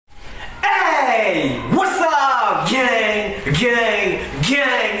Hey, what's up, gang? You're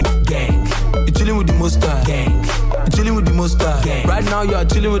chilling with the monster. Gang. You're chilling with the monster. Gang. Right now you are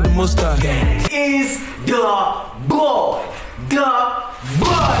chilling with the monster. Gang. Is the boy,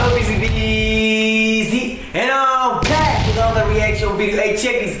 Abeeso, and I'm back with another reaction video. Hey,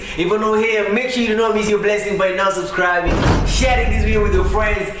 check this. If you're not here, make sure you don't miss your blessing by now subscribing, sharing this video with your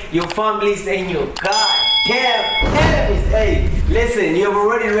friends, your families, and your goddamn enemies. Hey, listen, you have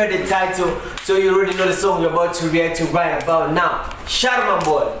already read the title, so you already know the song you're about to react to right about now. Sharma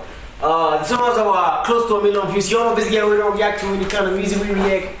boy. The songs are close to 1 million views. You know, basically, we don't react to any kind of music, we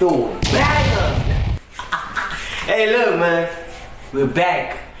react to banger. Hey, look, man, we're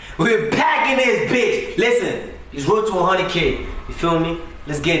back. We're back in this bitch. Listen, it's road to 100K. You feel me?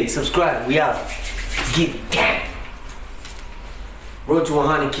 Let's get it. Subscribe. We out. Let's get it. Gang. Road to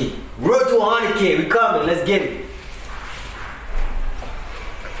 100K. Road to 100K. We coming. Let's get it.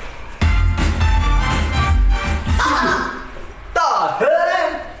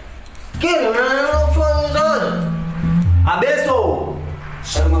 Get it, man. What the fuck is on? Abeeso.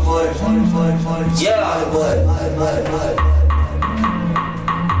 Sharma boy. Yeah.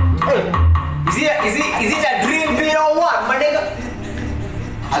 Hey, is it a dream beat or what, my nigga?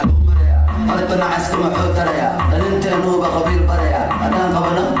 قلت انا عسكر محوط تريا انت نوبه قبيل بريا انا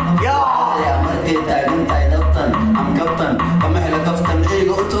قبنا يا مرقيتا انت دبطن ام كبطن كمحل كفتن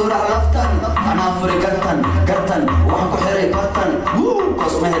ايغو تورع لفتن انا فريقتن قرتن وحكو حري برتن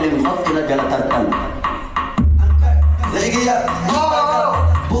قسم اهلي مخف الى جلترتن لقيا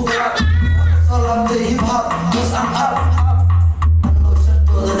بوغا صلبت هيب هاب بس ام اب انا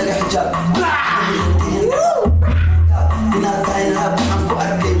شرطو ذلك حجاب دينا تاينها بحمكو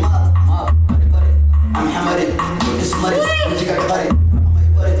اركي I'm حمري اسمري وجهك قريب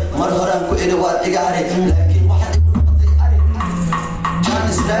مرهران كويل وارقي عليك لكن واحد يكون قضي قريب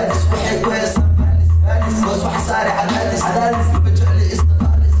جانس دادس وحي كويس بس واحد سارع عدالس بجعلي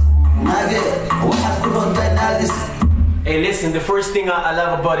استقالس ناقي واحد كلهم كان نادس. Hey, listen, the first thing I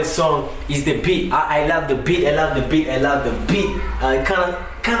love about this song is the beat. I love the beat. I love the beat. It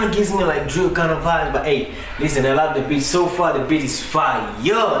kind of gives me like drill kind of vibes. But hey, listen, I love the beat. So far, the beat is fire.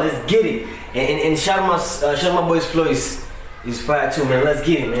 Yo, let's get it. And Sharma boy's flow is fire too, man. Let's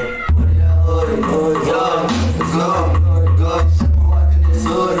get it, man.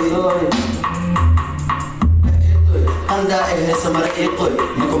 anda samar iqoy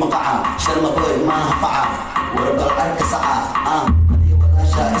ninku maqaca sharma boy ma hafaca warbal arka saca adi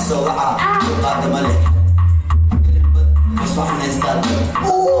walaasha isoo waca qaadama leh asbaxna istaan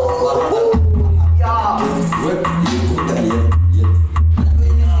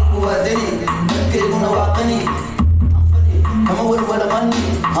ودني كلمة واقني كما ولا مني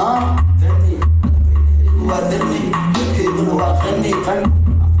دني ودني كلمة واقني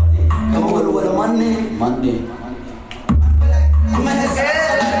كما ولا مني كما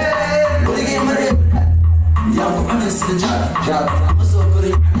ولقي مريم يا قبل السجاد جاب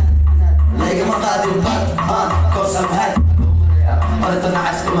مصوري لاقي مقادي الباب كوسم هاد قلت انا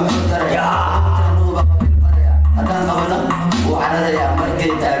عسكر محمود تريا أنا قبنا وعلى يا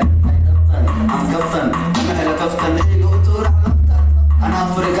مرقيتا I'm كفتن محل كفتن إيجو تورع لفتن أنا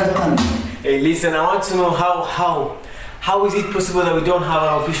فريقتن. Hey, listen, I want to know how is it possible that we don't have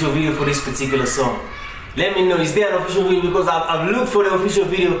an official video for this particular song? Let me know, is there an official video? Because I've looked for the official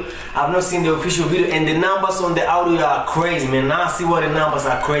video, I've not seen the official video, and the numbers on the audio are crazy, man. Now I see why the numbers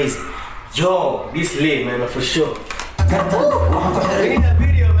are crazy. Yo, this lit, man, for sure. We need a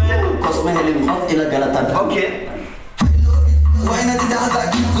video, man. Okay. وين دي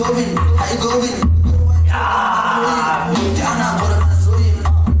هذا كيف جوين هاي جوين انا قرب مسوين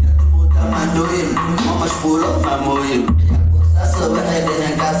ما دوين ما مشغول ما موين اسو بحيد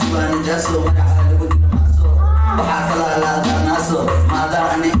كاسو انا جاسو ما حد بدي ماسو بحق لا ناسو ما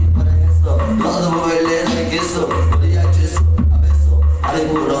دعني بريسو لقد بويلي كيسو يا جيسو ابيسو علي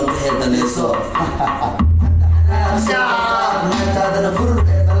بورون هذا نيسو هذا نفر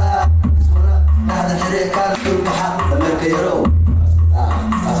هذا الحريق كان كل بحق لما يرو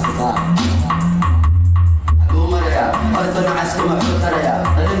قلت انا عسكر محمود تريا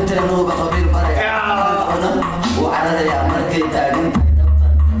انت نوبه قبيل بريا وعلى يا مرقيتا انت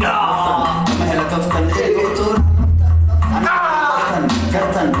محل كفتن ايغو تورع انا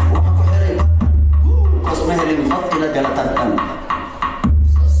كرتن وحكو حري قسم اهلي مخف الى جلترتن.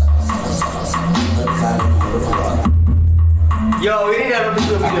 Yo, we need an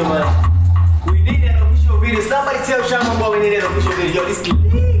official video, man. We need an official video. Somebody tell Sharma boy we need an official video. Yo, this kid.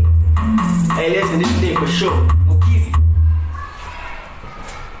 Hey, listen, this thing for sure. No kizzy.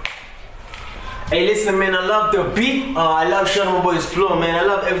 Hey, listen, man, I love the beat. I love Sharma Boy's flow, man. I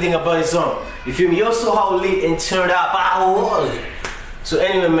love everything about his song. You feel me? You're so how lit and turned out. So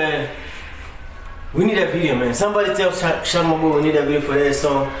anyway, man, we need that video, man. Somebody tell Sharma Boy we need that video for that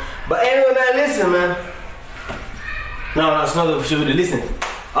song. But anyway, man, listen, man. No, it's not the official video. Listen.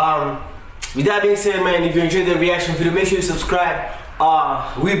 With that being said, man, if you enjoyed the reaction video, make sure you subscribe.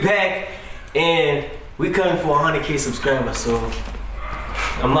 We back and we coming for 100K subscribers. So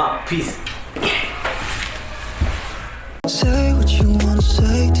I'm out. Peace.